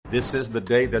This is the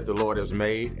day that the Lord has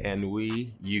made, and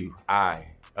we, you, I,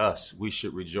 us, we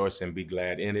should rejoice and be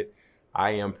glad in it.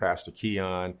 I am Pastor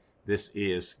Keon. This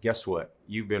is, guess what?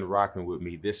 You've been rocking with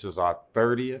me. This is our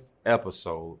 30th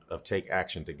episode of Take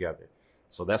Action Together.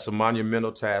 So that's a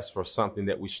monumental task for something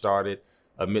that we started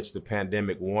amidst the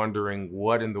pandemic, wondering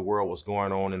what in the world was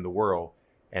going on in the world.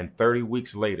 And 30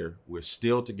 weeks later, we're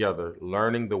still together,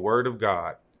 learning the Word of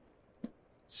God,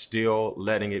 still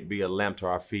letting it be a lamp to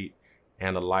our feet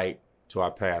and a light to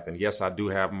our path. And yes, I do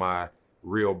have my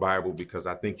real Bible, because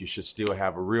I think you should still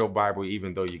have a real Bible,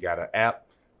 even though you got an app.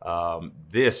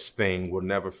 This thing will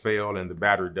never fail and the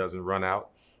battery doesn't run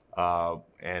out.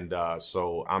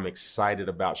 So I'm excited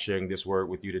about sharing this word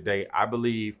with you today. I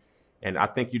believe, and I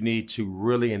think you need to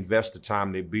really invest the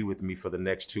time to be with me for the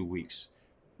next 2 weeks.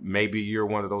 Maybe you're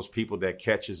one of those people that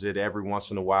catches it every once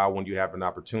in a while when you have an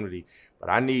opportunity, but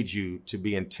I need you to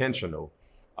be intentional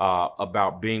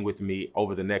about being with me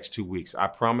over the next 2 weeks. I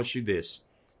promise you this: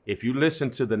 if you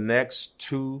listen to the next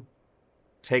 2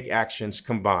 Take Actions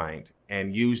combined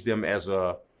and use them as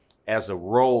a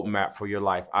roadmap for your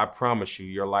life, I promise you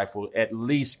your life will at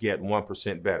least get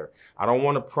 1% better. I don't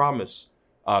want to promise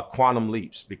quantum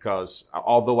leaps, because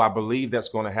although I believe that's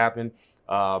going to happen,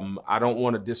 I don't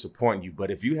want to disappoint you.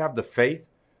 But if you have the faith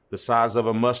the size of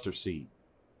a mustard seed,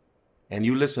 and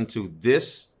you listen to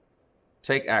this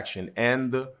Take Action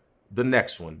and the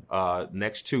next one,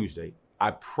 next Tuesday, I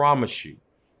promise you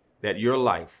that your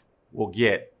life will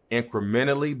get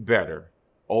incrementally better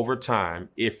over time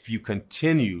if you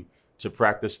continue to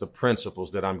practice the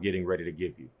principles that I'm getting ready to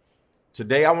give you.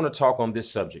 Today, I want to talk on this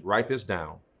subject. Write this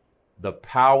down: the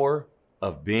power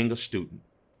of being a student.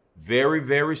 Very,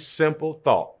 very simple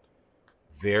thought.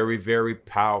 Very, very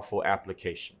powerful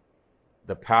application.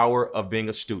 The power of being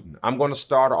a student. I'm going to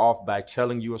start off by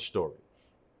telling you a story.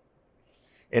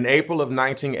 In April of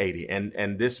 1980,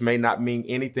 and this may not mean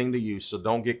anything to you, so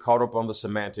don't get caught up on the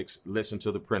semantics. Listen to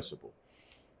the principle.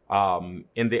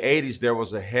 In the 80s, there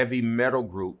was a heavy metal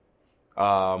group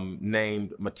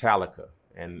named Metallica,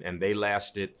 and they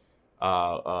lasted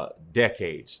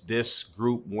decades. This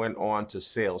group went on to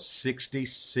sell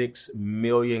 66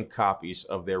 million copies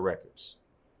of their records.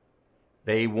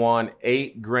 They won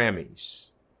 8 Grammys.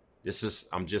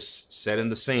 I'm just setting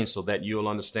the scene so that you'll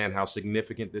understand how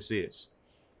significant this is.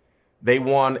 They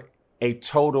won a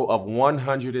total of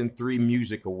 103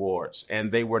 music awards,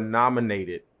 and they were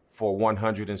nominated for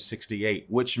 168,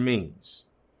 which means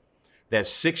that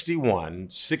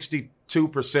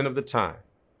 62% of the time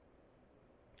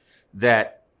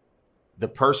that the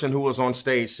person who was on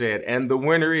stage said, "And the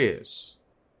winner is,"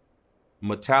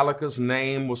 Metallica's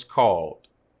name was called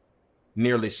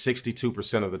nearly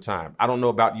 62% of the time. I don't know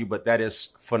about you, but that is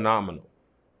phenomenal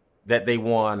that they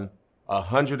won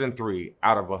 103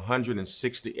 out of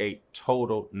 168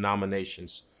 total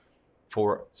nominations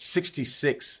for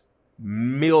 66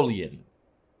 million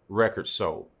records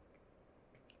sold.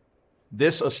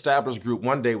 This established group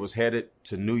one day was headed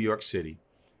to New York City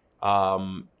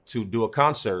to do a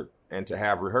concert and to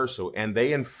have rehearsal. And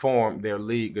they informed their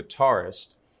lead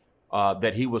guitarist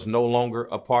that he was no longer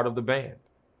a part of the band.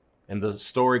 And the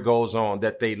story goes on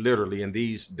that they literally, in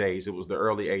these days, it was the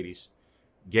early 80s,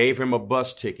 gave him a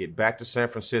bus ticket back to San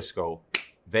Francisco.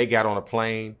 They got on a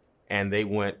plane and they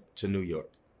went to New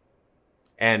York.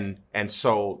 And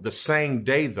so the same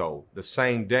day, the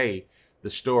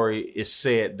story is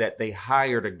said that they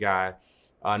hired a guy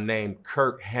named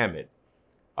Kirk Hammett.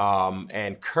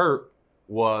 And Kirk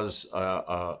was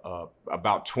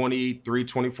about 23,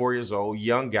 24 years old,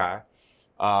 young guy.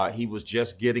 He was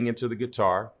just getting into the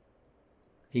guitar.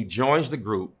 He joins the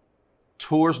group,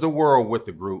 tours the world with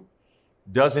the group,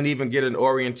 doesn't even get an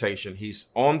orientation. He's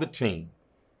on the team.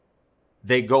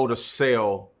 They go to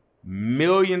sell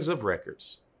millions of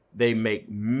records. They make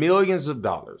millions of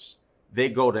dollars. They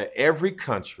go to every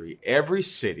country, every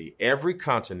city, every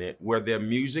continent where their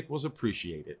music was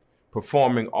appreciated,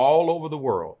 performing all over the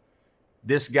world.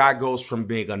 This guy goes from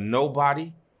being a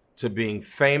nobody to being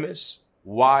famous,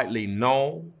 widely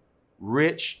known,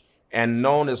 rich, and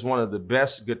known as one of the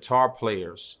best guitar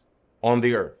players on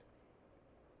the earth.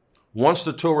 Once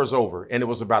the tour was over, and it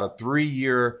was about a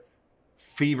 3-year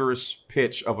feverish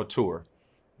pitch of a tour,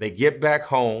 they get back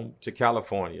home to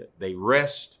California. They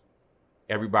rest.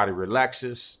 Everybody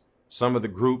relaxes. Some of the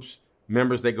group's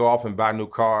members, they go off and buy new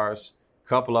cars. A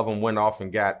couple of them went off and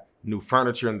got new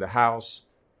furniture in the house.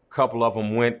 A couple of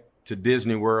them went to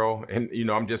Disney World. And,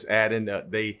 I'm just adding,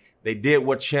 they did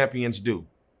what champions do.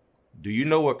 Do you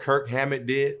know what Kirk Hammett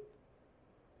did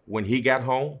when he got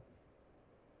home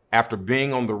after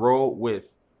being on the road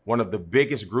with one of the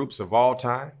biggest groups of all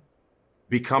time?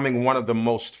 becoming one of the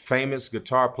most famous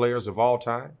guitar players of all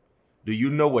time? Do you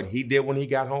know what he did when he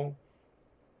got home?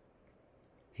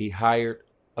 He hired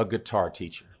a guitar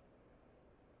teacher.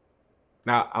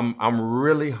 Now, I'm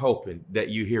really hoping that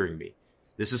you're hearing me.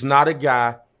 This is not a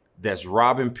guy that's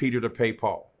robbing Peter to pay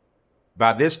Paul.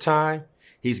 By this time,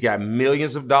 he's got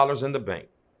millions of dollars in the bank.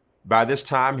 By this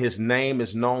time, his name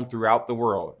is known throughout the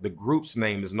world. The group's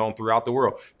name is known throughout the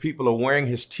world. People are wearing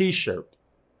his T-shirt.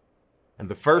 And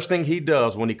the first thing he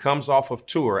does when he comes off of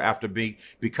tour after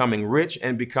becoming rich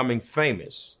and becoming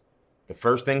famous, the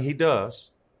first thing he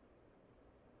does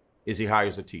is he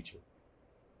hires a teacher.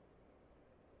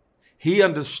 He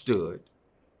understood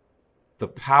the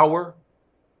power,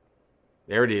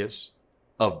 there it is,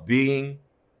 of being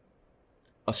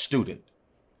a student.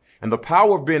 And the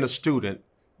power of being a student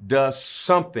does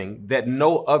something that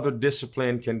no other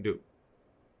discipline can do.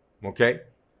 Okay?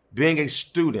 Being a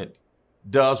student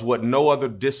does what no other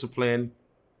discipline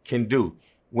can do.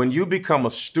 When you become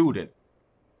a student,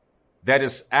 that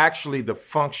is actually the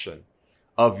function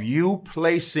of you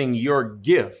placing your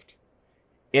gift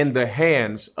in the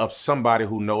hands of somebody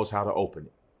who knows how to open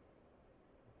it.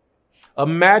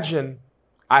 Imagine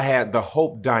I had the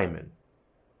Hope Diamond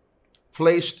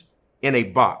placed in a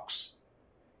box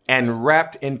and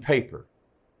wrapped in paper,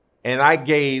 and I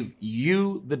gave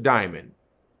you the diamond,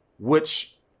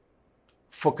 which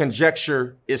for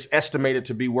conjecture is estimated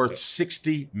to be worth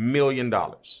 $60 million.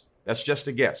 That's just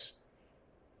a guess.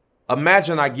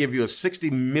 Imagine I give you a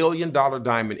 $60 million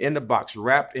diamond in the box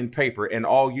wrapped in paper, and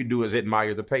all you do is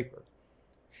admire the paper.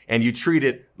 And you treat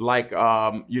it like,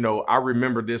 I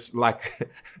remember this like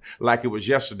it was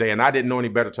yesterday, and I didn't know any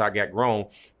better till I got grown.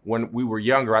 When we were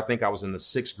younger, I think I was in the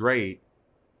 6th grade,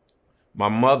 my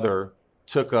mother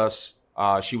took us,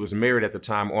 she was married at the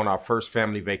time, on our first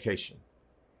family vacation.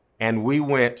 And we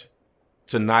went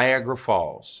to Niagara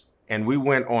Falls, and we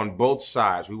went on both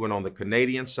sides. We went on the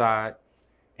Canadian side,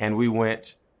 and we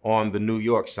went on the New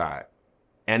York side.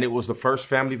 And it was the first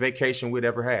family vacation we'd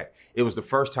ever had. It was the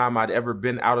first time I'd ever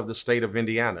been out of the state of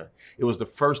Indiana. It was the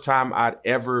first time I'd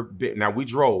ever been. Now, we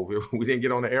drove. We didn't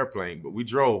get on the airplane, but we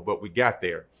drove, but we got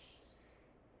there.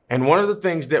 And one of the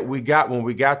things that we got when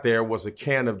we got there was a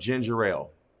can of ginger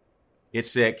ale. It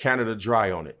said Canada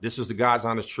Dry on it. This is the God's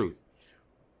honest truth.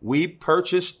 We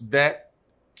purchased that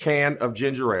can of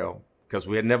ginger ale because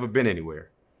we had never been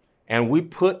anywhere. And we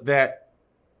put that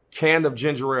can of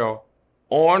ginger ale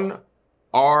on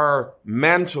our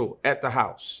mantle at the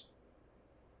house.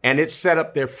 And it sat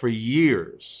up there for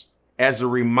years as a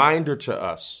reminder to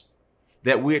us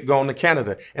that we had gone to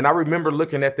Canada. And I remember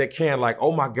looking at that can like,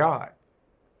 oh my God,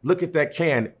 look at that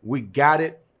can. We got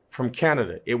it from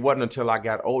Canada. It wasn't until I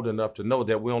got old enough to know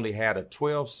that we only had a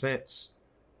 12-cent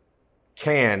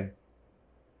can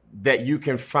that you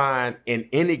can find in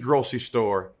any grocery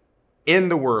store in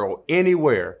the world,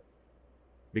 anywhere,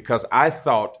 because I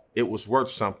thought it was worth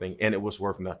something and it was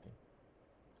worth nothing.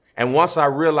 And once I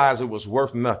realized it was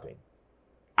worth nothing,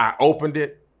 I opened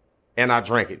it and I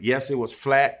drank it. Yes, it was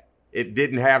flat. It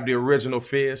didn't have the original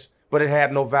fizz, but it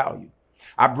had no value.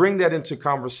 I bring that into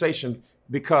conversation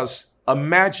because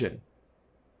imagine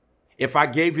if I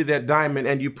gave you that diamond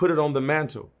and you put it on the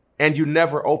mantle and you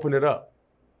never open it up.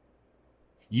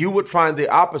 You would find the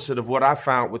opposite of what I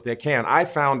found with that can. I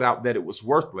found out that it was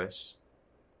worthless,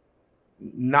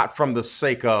 not from the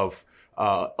sake of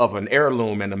an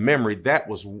heirloom and a memory that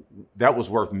was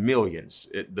worth millions,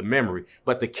 the memory,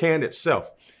 but the can itself.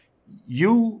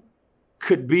 You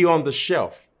could be on the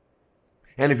shelf,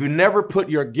 and if you never put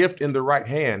your gift in the right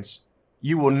hands,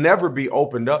 you will never be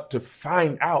opened up to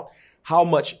find out how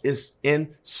much is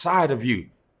inside of you.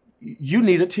 You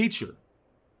need a teacher.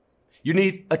 You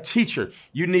need a teacher.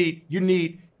 You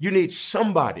need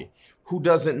somebody who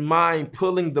doesn't mind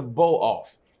pulling the bow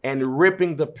off and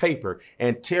ripping the paper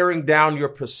and tearing down your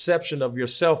perception of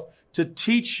yourself to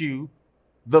teach you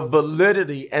the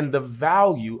validity and the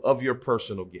value of your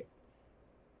personal gift.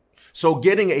 So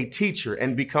getting a teacher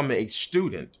and becoming a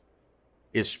student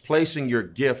is placing your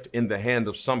gift in the hand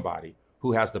of somebody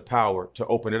who has the power to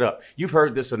open it up. You've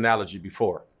heard this analogy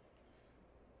before.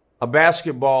 A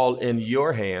basketball in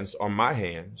your hands or my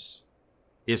hands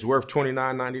is worth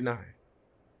 $29.99.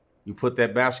 You put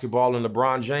that basketball in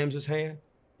LeBron James's hand,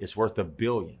 it's worth $1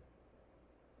 billion.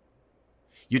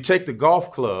 You take the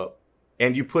golf club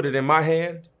and you put it in my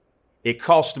hand, it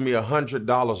cost me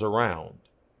 $100 a round.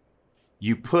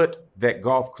 You put that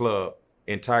golf club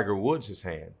in Tiger Woods'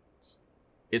 hands,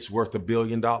 it's worth $1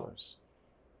 billion.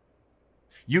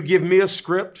 You give me a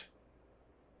script,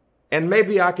 and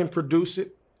maybe I can produce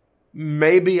it.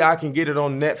 Maybe I can get it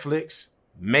on Netflix.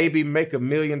 Maybe make $1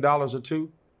 million or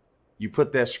two. You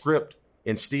put that script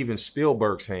in Steven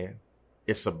Spielberg's hand.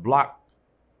 It's a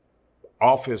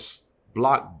office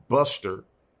blockbuster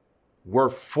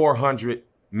worth 400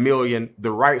 million,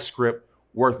 the right script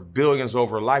worth billions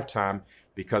over a lifetime,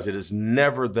 because it is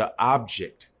never the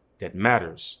object that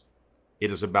matters.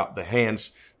 It is about the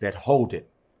hands that hold it,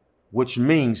 which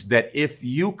means that if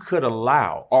you could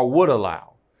allow or would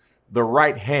allow the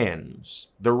right hands,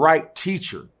 the right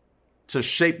teacher to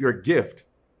shape your gift,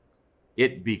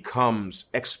 it becomes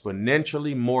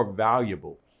exponentially more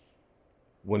valuable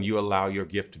when you allow your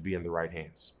gift to be in the right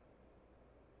hands.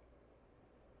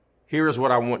 Here is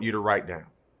what I want you to write down.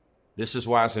 This is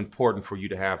why it's important for you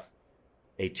to have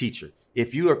a teacher.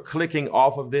 If you are clicking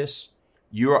off of this,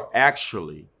 you're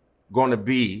actually going to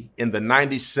be in the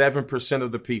 97%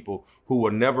 of the people who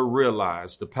will never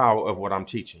realize the power of what I'm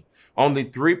teaching. Only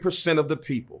 3% of the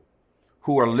people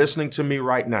who are listening to me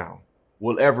right now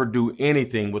will ever do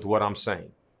anything with what I'm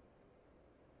saying.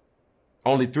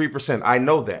 Only 3%. I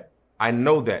know that. I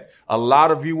know that. A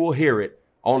lot of you will hear it.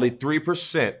 Only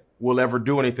 3% will ever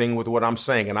do anything with what I'm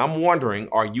saying. And I'm wondering,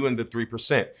 are you in the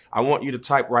 3%? I want you to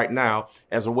type right now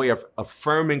as a way of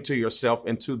affirming to yourself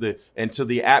into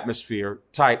the atmosphere.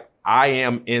 Type, I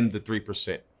am in the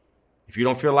 3%. If you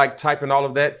don't feel like typing all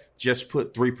of that, just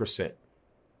put 3%.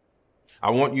 I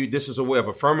want you, this is a way of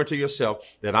affirming to yourself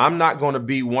that I'm not going to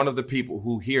be one of the people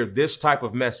who hear this type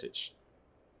of message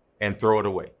and throw it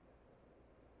away.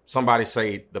 Somebody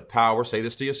say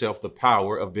this to yourself, the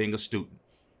power of being a student.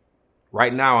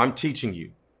 Right now, I'm teaching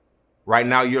you. Right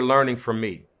now, you're learning from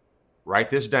me. Write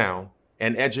this down.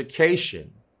 And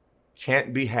education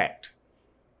can't be hacked.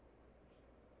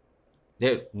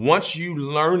 Once you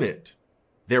learn it,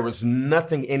 there is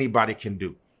nothing anybody can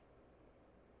do.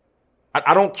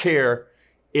 I don't care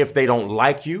if they don't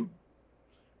like you.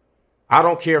 I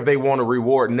don't care if they want to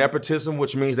reward nepotism,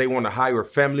 which means they want to hire a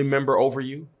family member over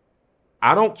you.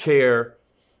 I don't care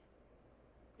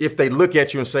if they look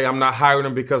at you and say, I'm not hiring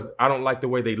them because I don't like the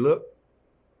way they look.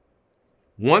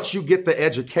 Once you get the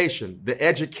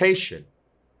education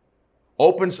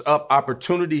opens up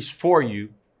opportunities for you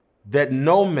that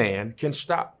no man can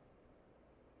stop.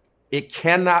 It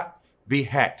cannot be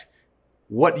hacked.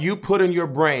 What you put in your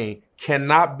brain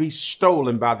cannot be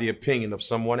stolen by the opinion of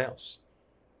someone else.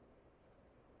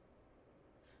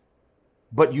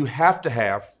 But you have to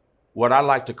have what I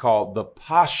like to call the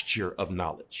posture of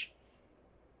knowledge.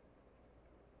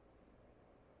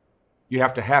 You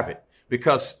have to have it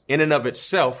because in and of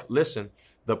itself, listen,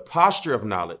 the posture of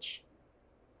knowledge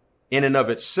in and of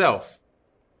itself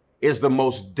is the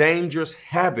most dangerous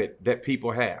habit that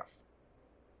people have.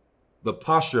 The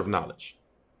posture of knowledge.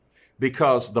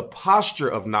 Because the posture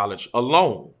of knowledge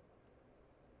alone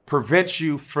prevents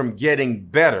you from getting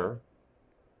better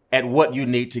at what you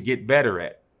need to get better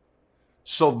at.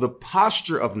 So the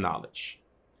posture of knowledge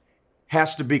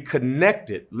has to be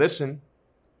connected, listen,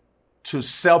 to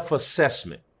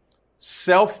self-assessment.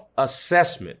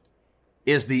 Self-assessment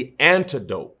is the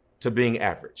antidote to being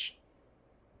average.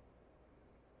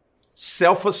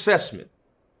 Self-assessment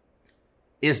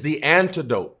is the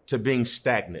antidote to being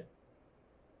stagnant.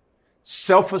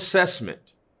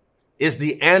 Self-assessment is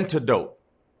the antidote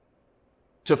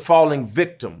to falling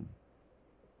victim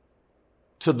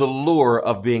to the lure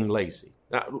of being lazy.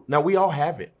 Now we all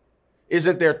have it.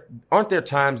 Aren't there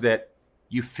times that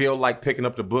you feel like picking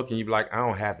up the book and you be like, I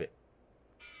don't have it.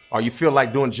 Or you feel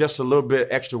like doing just a little bit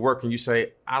extra work and you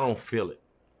say, I don't feel it.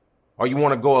 Or you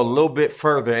want to go a little bit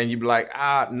further and you be like,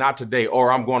 not today.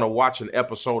 Or I'm going to watch an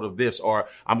episode of this, or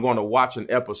I'm going to watch an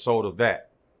episode of that.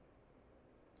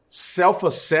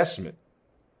 Self-assessment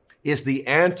is the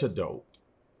antidote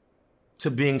to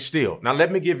being still. Now,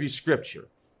 let me give you scripture.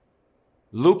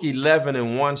 Luke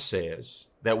 11:1 says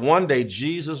that one day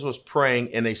Jesus was praying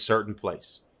in a certain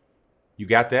place. You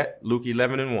got that? Luke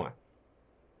 11:1.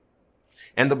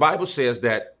 And the Bible says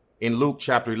that in Luke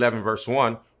chapter 11, verse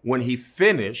 1, when he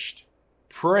finished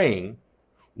praying,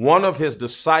 one of his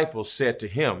disciples said to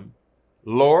him,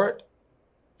 Lord,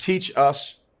 teach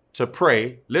us to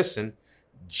pray. Listen,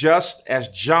 just as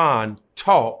John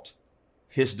taught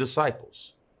his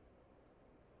disciples.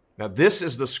 Now, this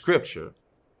is the scripture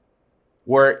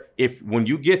where when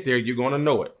you get there, you're going to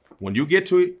know it. When you get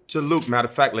to Luke, matter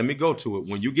of fact, let me go to it.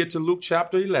 When you get to Luke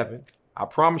chapter 11, I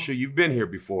promise you've been here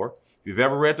before. If you've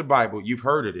ever read the Bible, you've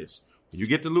heard of this. When you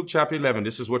get to Luke chapter 11,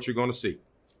 this is what you're going to see.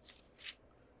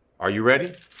 Are you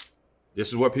ready? This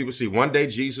is what people see. One day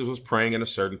Jesus was praying in a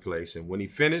certain place, and when he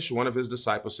finished, one of his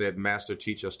disciples said, Master,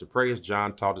 teach us to pray as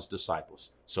John taught his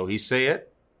disciples. So he said,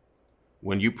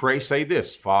 when you pray, say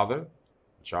this, Father,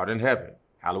 which art in heaven,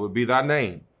 hallowed be thy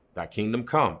name, thy kingdom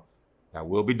come, thy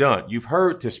will be done. You've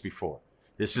heard this before.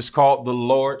 This is called the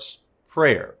Lord's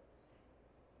Prayer.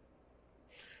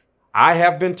 I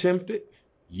have been tempted.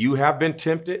 You have been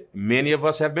tempted. Many of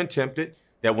us have been tempted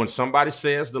that when somebody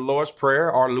says the Lord's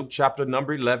Prayer or Luke chapter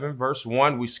number 11, verse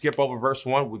 1, we skip over verse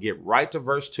 1, we get right to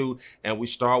verse 2, and we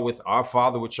start with our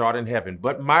Father which art in heaven.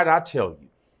 But might I tell you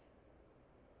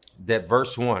that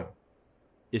verse 1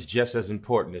 is just as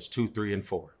important as 2, 3, and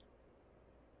 4.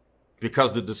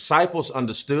 Because the disciples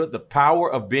understood the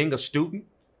power of being a student.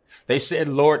 They said,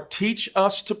 Lord, teach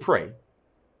us to pray,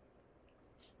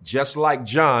 just like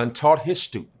John taught his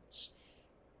students.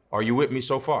 Are you with me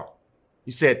so far?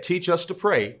 He said, teach us to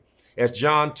pray as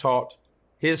John taught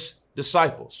his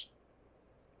disciples.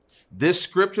 This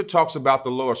scripture talks about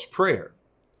the Lord's Prayer,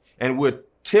 and we're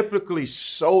typically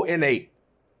so innate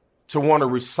to want to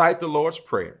recite the Lord's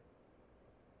Prayer.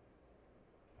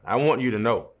 I want you to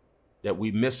know that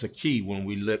we miss a key when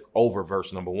we look over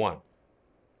verse number 1.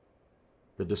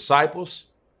 The disciples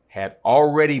had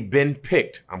already been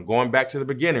picked. I'm going back to the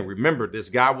beginning. Remember, this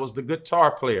guy was the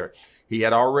guitar player. He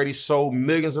had already sold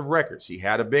millions of records. He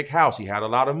had a big house. He had a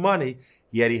lot of money,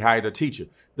 yet he hired a teacher.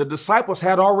 The disciples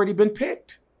had already been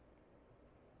picked.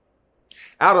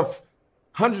 Out of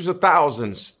hundreds of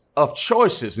thousands of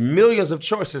choices, millions of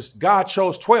choices, God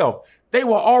chose 12. They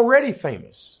were already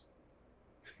famous.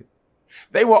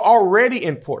 They were already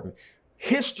important.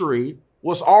 History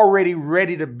was already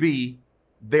ready to be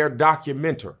their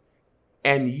documenter.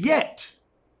 And yet,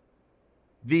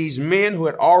 these men who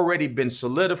had already been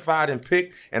solidified and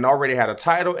picked and already had a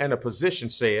title and a position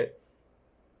said,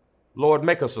 Lord,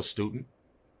 make us a student.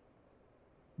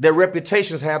 Their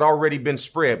reputations had already been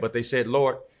spread, but they said,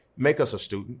 Lord, make us a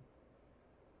student.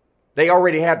 They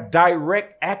already had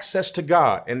direct access to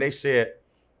God, and they said,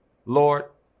 Lord,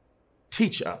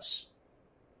 teach us.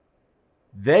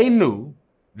 They knew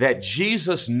that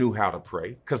Jesus knew how to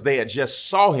pray because they had just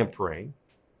saw him praying.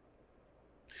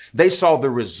 They saw the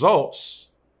results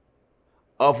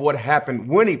of what happened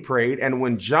when he prayed, and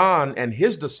when John and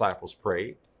his disciples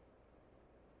prayed.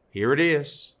 Here it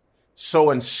is.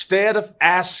 So instead of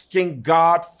asking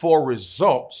God for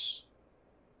results,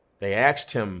 they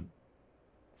asked him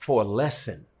for a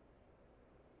lesson.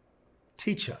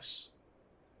 Teach us.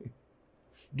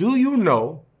 Do you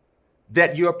know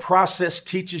that your process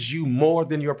teaches you more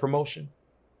than your promotion?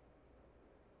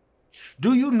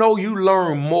 Do you know you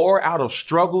learn more out of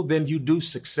struggle than you do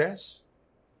success?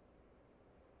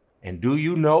 And do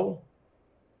you know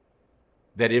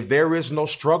that if there is no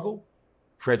struggle,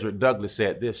 Frederick Douglass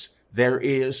said this, there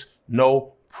is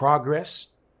no progress?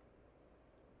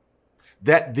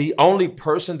 That the only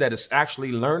person that is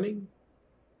actually learning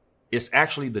is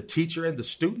actually the teacher and the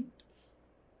student?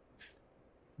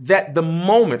 That the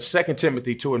moment, 2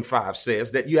 Timothy 2:5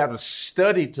 says that you have to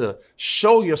study to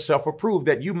show yourself approved,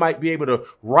 that you might be able to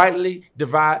rightly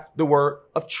divide the word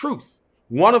of truth.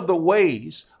 One of the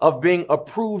ways of being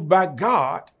approved by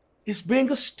God is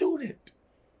being a student.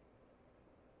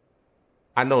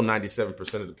 I know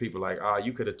 97% of the people are like,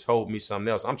 you could have told me something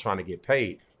else. I'm trying to get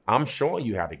paid. I'm showing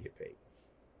you how to get paid.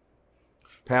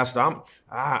 Pastor,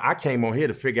 I came on here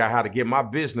to figure out how to get my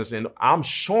business, and I'm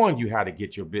showing you how to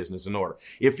get your business in order.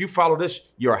 If you follow this,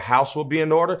 your house will be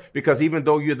in order, because even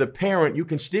though you're the parent, you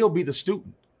can still be the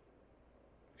student.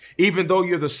 Even though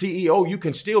you're the CEO, you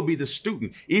can still be the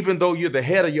student. Even though you're the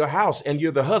head of your house and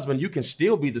you're the husband, you can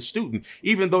still be the student.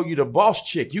 Even though you're the boss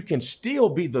chick, you can still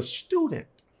be the student.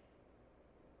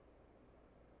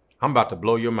 I'm about to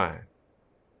blow your mind.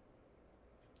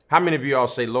 How many of you all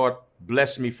say, Lord,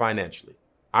 bless me financially?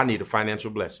 I need a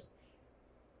financial blessing.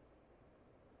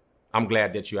 I'm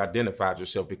glad that you identified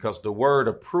yourself, because the word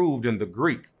approved in the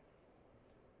Greek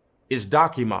is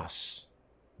dokimos.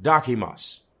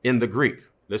 Dokimos in the Greek.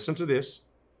 Listen to this.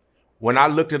 When I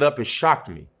looked it up, it shocked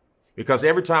me, because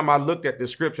every time I looked at the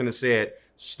scripture and it said,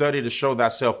 study to show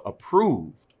thyself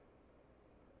approved,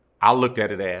 I looked at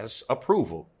it as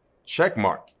approval, check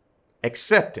mark,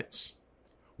 acceptance.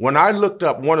 When I looked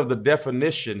up one of the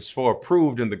definitions for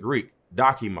approved in the Greek,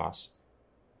 dokimos,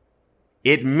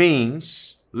 it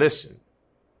means, listen,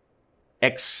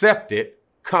 accepted,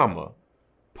 comma,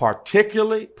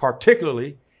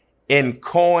 particularly in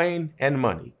coin and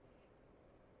money.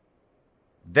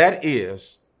 That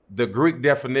is the Greek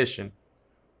definition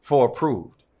for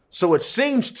approved. So it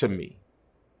seems to me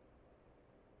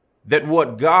that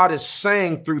what God is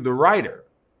saying through the writer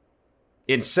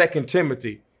in 2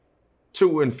 Timothy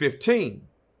 2:15,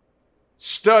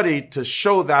 study to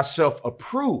show thyself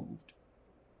approved.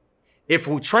 If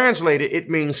we translate it,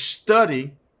 it means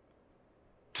study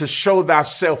to show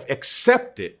thyself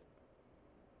accepted,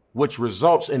 which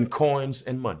results in coins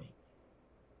and money.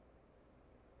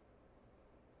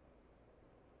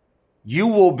 You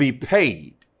will be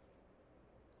paid.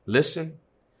 Listen,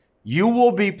 you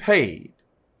will be paid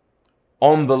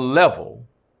on the level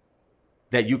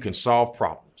that you can solve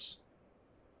problems.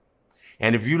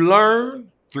 And if you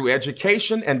learn through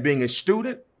education and being a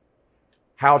student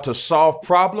how to solve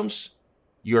problems,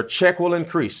 your check will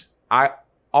increase. I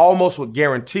almost would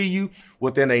guarantee you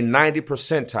within a 90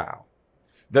 percentile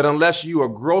that unless you are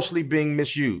grossly being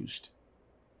misused,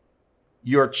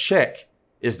 your check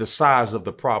is the size of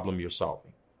the problem you're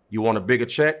solving. You want a bigger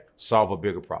check? Solve a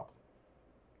bigger problem.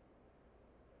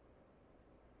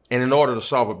 And in order to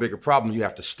solve a bigger problem, you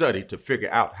have to study to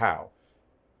figure out how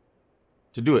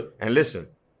to do it. And listen,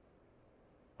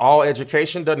 all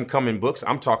education doesn't come in books.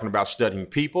 I'm talking about studying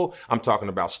people. I'm talking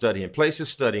about studying places,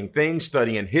 studying things,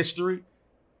 studying history.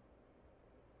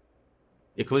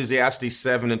 Ecclesiastes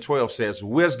 7:12 says,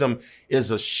 wisdom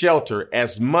is a shelter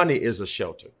as money is a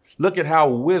shelter. Look at how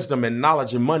wisdom and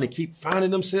knowledge and money keep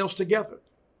finding themselves together.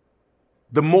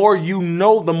 The more you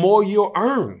know, the more you'll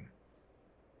earn.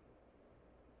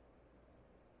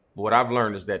 What I've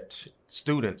learned is that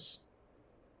students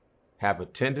have a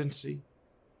tendency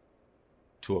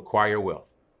to acquire wealth.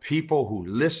 People who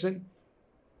listen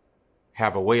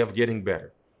have a way of getting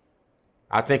better.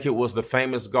 I think it was the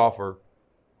famous golfer,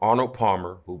 Arnold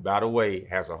Palmer, who, by the way,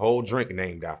 has a whole drink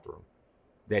named after him,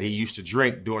 that he used to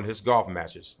drink during his golf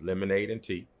matches, lemonade and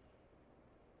tea.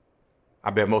 I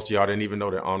bet most of y'all didn't even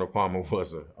know that Arnold Palmer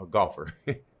was a golfer.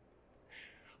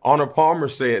 Arnold Palmer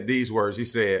said these words. He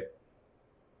said,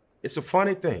 "It's a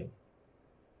funny thing.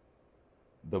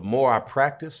 The more I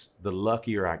practice, the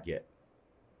luckier I get."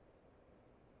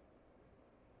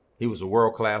 He was a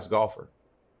world-class golfer,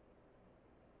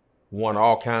 won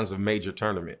all kinds of major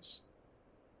tournaments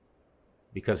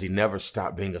because he never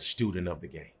stopped being a student of the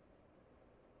game.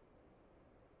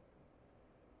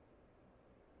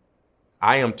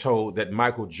 I am told that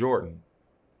Michael Jordan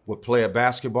would play a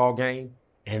basketball game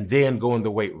and then go in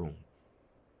the weight room.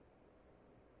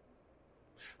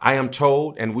 I am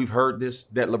told, and we've heard this,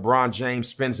 that LeBron James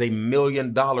spends $1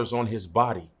 million on his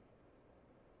body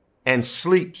and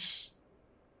sleeps,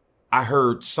 I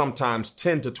heard, sometimes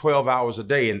 10 to 12 hours a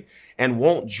day and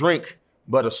won't drink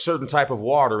but a certain type of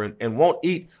water and won't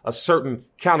eat a certain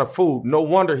kind of food. No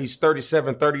wonder he's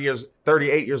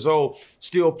 38 years old,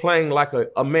 still playing like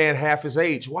a man half his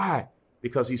age. Why?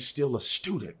 Because he's still a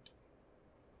student.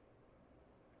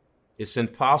 It's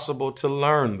impossible to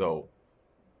learn, though,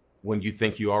 when you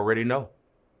think you already know.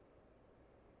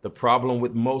 The problem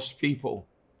with most people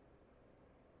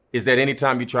is that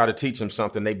anytime you try to teach them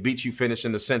something, they beat you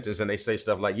finishing the sentence and they say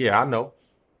stuff like, "Yeah, I know."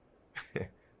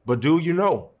 But do you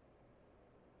know?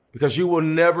 Because you will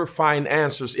never find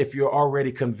answers if you're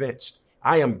already convinced.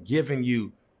 I am giving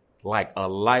you like a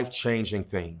life-changing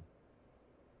thing.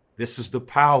 This is the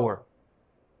power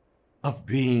of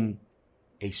being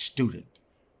a student.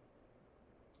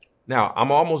 Now, I'm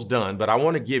almost done, but I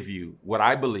want to give you what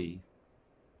I believe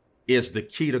is the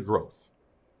key to growth.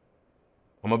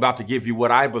 I'm about to give you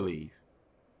what I believe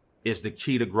is the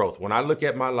key to growth. When I look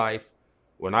at my life,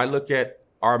 when I look at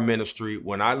our ministry,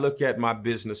 when I look at my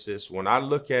businesses, when I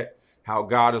look at how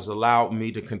God has allowed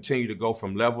me to continue to go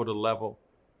from level to level,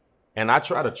 and I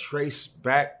try to trace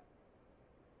back,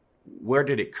 where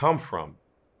did it come from?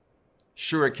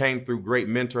 Sure, it came through great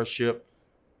mentorship,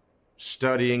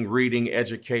 studying, reading,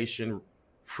 education,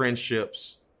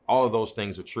 friendships. All of those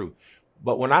things are true.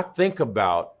 But when I think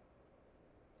about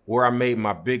where I made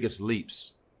my biggest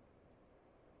leaps,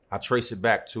 I trace it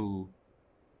back to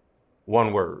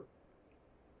one word.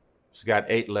 It's got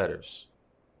 8 letters.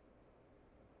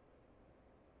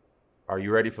 Are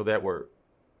you ready for that word?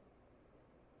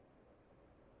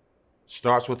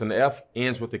 Starts with an F,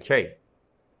 ends with a K.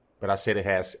 But I said it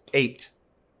has 8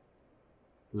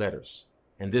 letters.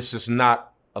 And this is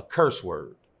not a curse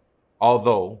word,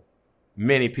 although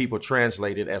many people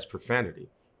translate it as profanity.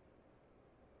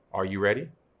 Are you ready?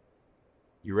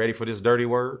 You ready for this dirty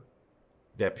word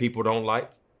that people don't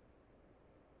like?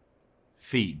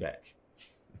 Feedback.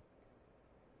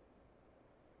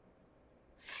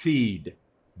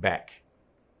 Feedback.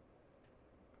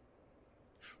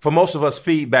 For most of us,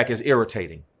 feedback is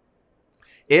irritating.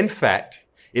 In fact,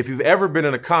 if you've ever been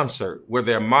in a concert where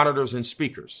there are monitors and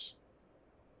speakers,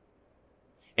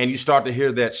 and you start to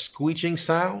hear that squeaking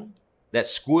sound, that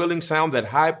squealing sound, that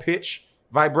high pitch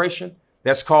vibration,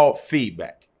 that's called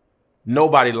feedback.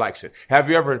 Nobody likes it. Have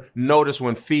you ever noticed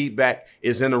when feedback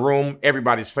is in the room,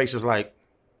 everybody's face is like,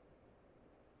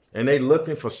 and they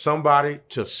looking for somebody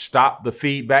to stop the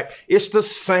feedback? It's the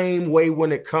same way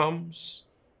when it comes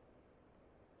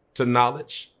to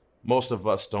knowledge. Most of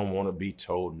us don't want to be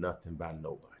told nothing by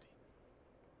nobody.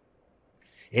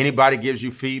 Anybody gives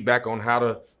you feedback on how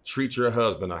to treat your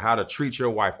husband or how to treat your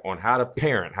wife, on how to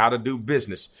parent, how to do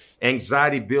business,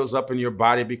 anxiety builds up in your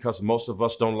body because most of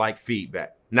us don't like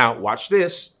feedback. Now, watch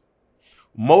this.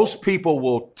 Most people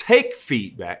will take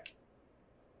feedback,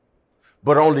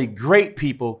 but only great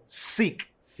people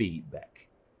seek feedback.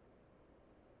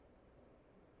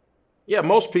 Yeah,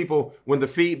 most people, when the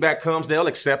feedback comes, they'll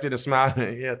accept it and smile.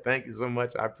 Yeah, thank you so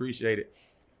much. I appreciate it.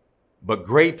 But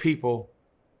great people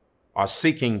are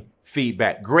seeking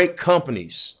feedback. Great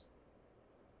companies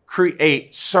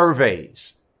create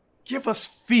surveys. Give us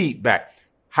feedback.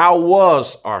 How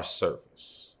was our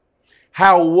service?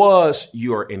 How was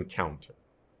your encounter?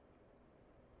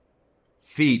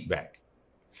 Feedback.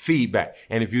 Feedback.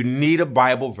 And if you need a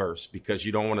Bible verse, because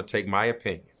you don't want to take my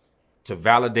opinion, to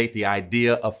validate the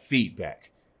idea of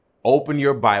feedback, open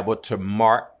your Bible to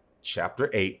Mark chapter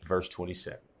 8, verse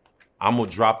 27. I'm going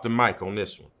to drop the mic on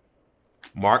this one.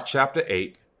 Mark chapter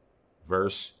 8,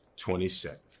 verse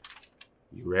 27.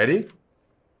 You ready?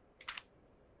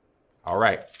 All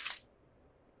right.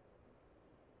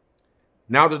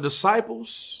 Now the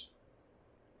disciples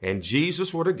and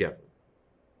Jesus were together,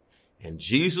 and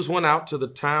Jesus went out to the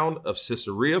town of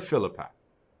Caesarea Philippi.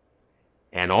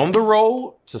 And on the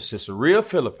road to Caesarea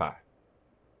Philippi,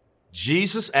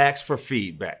 Jesus asked for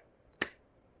feedback.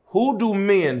 Who do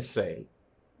men say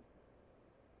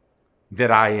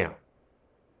that I am?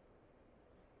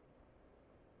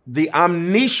 The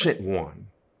omniscient one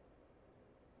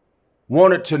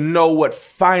wanted to know what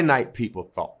finite people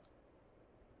thought.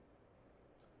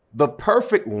 The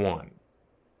perfect one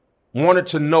wanted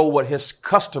to know what his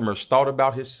customers thought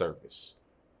about his service.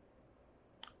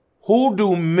 Who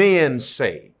do men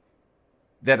say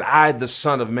that I, the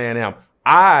Son of Man, am?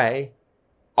 I,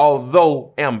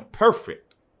 although am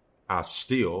perfect, I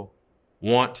still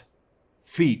want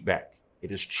feedback.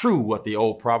 It is true what the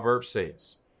old proverb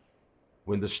says.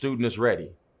 When the student is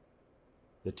ready,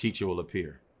 the teacher will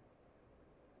appear.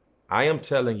 I am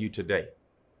telling you today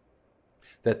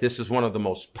that this is one of the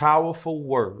most powerful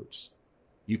words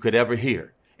you could ever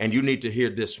hear. And you need to hear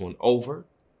this one over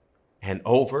and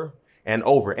over and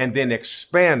over, and then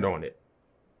expand on it.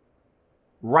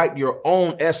 Write your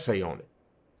own essay on it,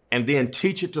 and then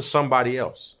teach it to somebody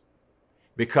else.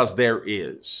 Because there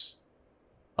is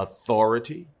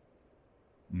authority,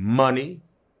 money,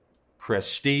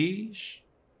 prestige,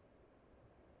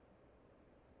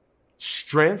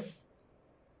 strength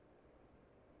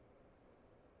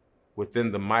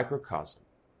within the microcosm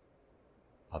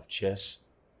of just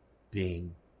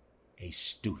being a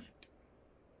student.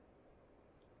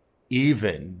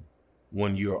 Even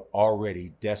when you're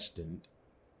already destined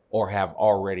or have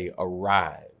already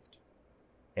arrived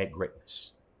at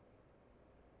greatness.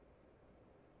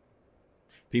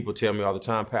 People tell me all the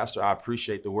time, Pastor, I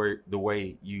appreciate the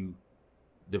way you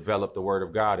develop the word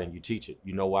of God and you teach it.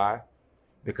 You know why?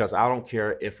 Because I don't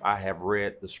care if I have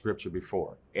read the scripture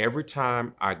before. Every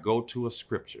time I go to a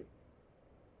scripture,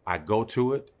 I go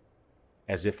to it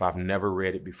as if I've never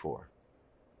read it before.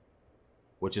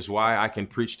 Which is why I can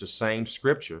preach the same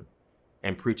scripture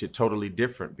and preach it totally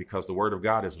different, because the word of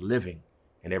God is living.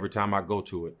 And every time I go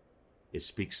to it, it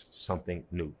speaks something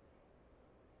new.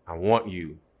 I want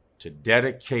you to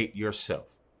dedicate yourself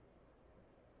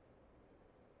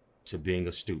to being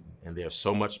a student. And there's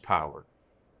so much power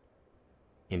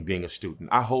in being a student.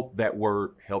 I hope that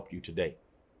word helped you today.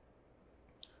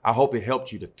 I hope it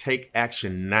helped you to take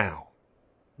action now,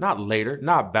 not later,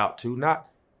 not about to, not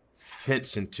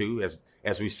fencing to,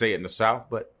 as we say it in the South,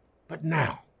 but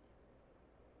now.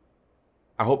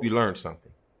 I hope you learned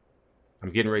something.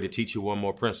 I'm getting ready to teach you one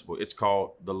more principle. It's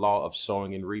called the law of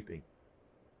sowing and reaping.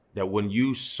 That when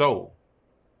you sow,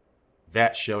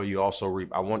 that shall you also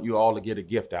reap. I want you all to get a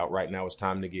gift out right now. It's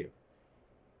time to give.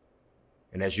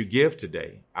 And as you give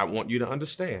today, I want you to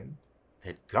understand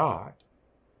that God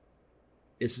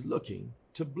is looking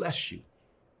to bless you.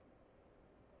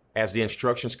 As the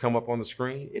instructions come up on the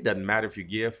screen, it doesn't matter if you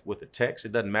give with a text.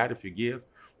 It doesn't matter if you give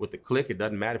with a click. It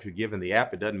doesn't matter if you give in the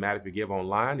app. It doesn't matter if you give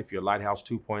online. If you're Lighthouse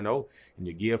 2.0 and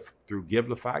you give through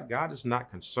Givelify, God is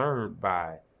not concerned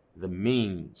by the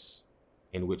means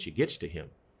in which it gets to him.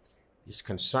 He's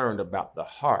concerned about the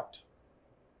heart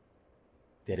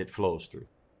that it flows through.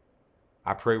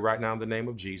 I pray right now in the name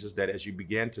of Jesus that as you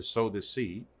begin to sow this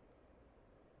seed,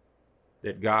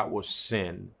 that God will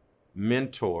send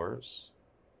mentors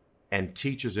and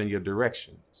teachers in your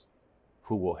directions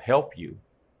who will help you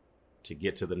to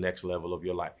get to the next level of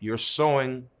your life. You're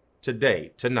sowing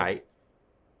today, tonight,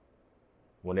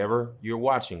 whenever you're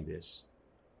watching this,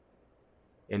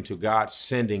 into God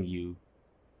sending you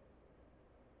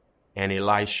an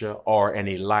Elisha or an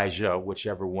Elijah,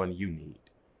 whichever one you need.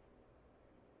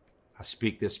 I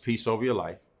speak this peace over your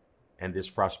life and this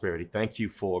prosperity. Thank you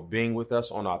for being with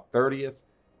us on our 30th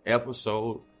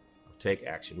episode of Take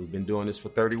Action. We've been doing this for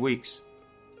 30 weeks.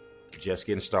 Just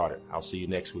getting started. I'll see you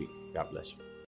next week. God bless you.